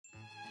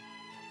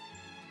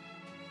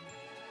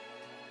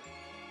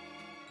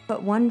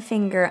Put one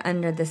finger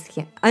under the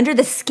skin. Under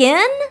the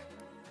skin?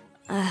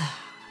 Ugh.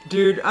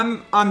 Dude,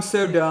 I'm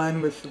so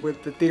done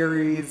with the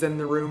theories and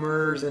the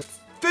rumors. And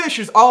Phish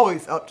is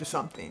always up to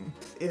something.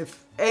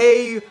 If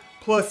A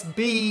plus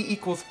B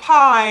equals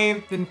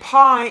pie, then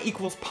pie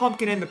equals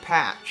pumpkin in the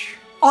patch.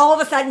 All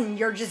of a sudden,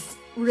 you're just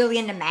really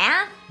into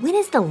math? When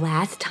is the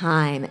last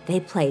time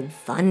they played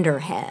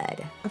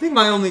Thunderhead? I think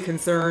my only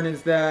concern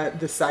is that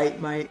the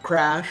site might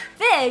crash.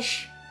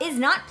 Phish is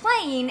not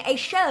playing a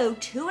show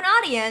to an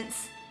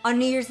audience on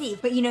New Year's Eve,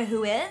 but you know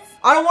who is?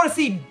 I don't want to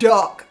see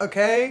Duck,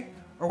 okay?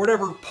 Or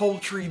whatever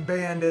poultry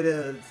band it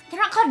is. They're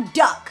not called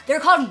Duck, they're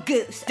called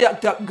Goose. Duck,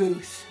 Duck,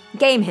 Goose.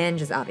 Gamehenge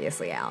is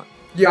obviously out.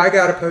 Yeah, I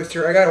got a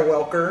poster. I got a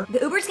Welker. The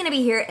Uber's gonna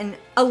be here in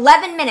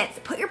 11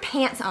 minutes. Put your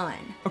pants on.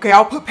 Okay,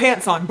 I'll put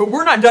pants on, but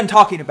we're not done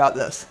talking about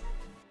this.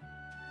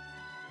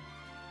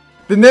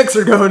 The Knicks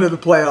are going to the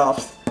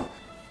playoffs.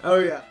 Oh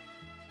yeah.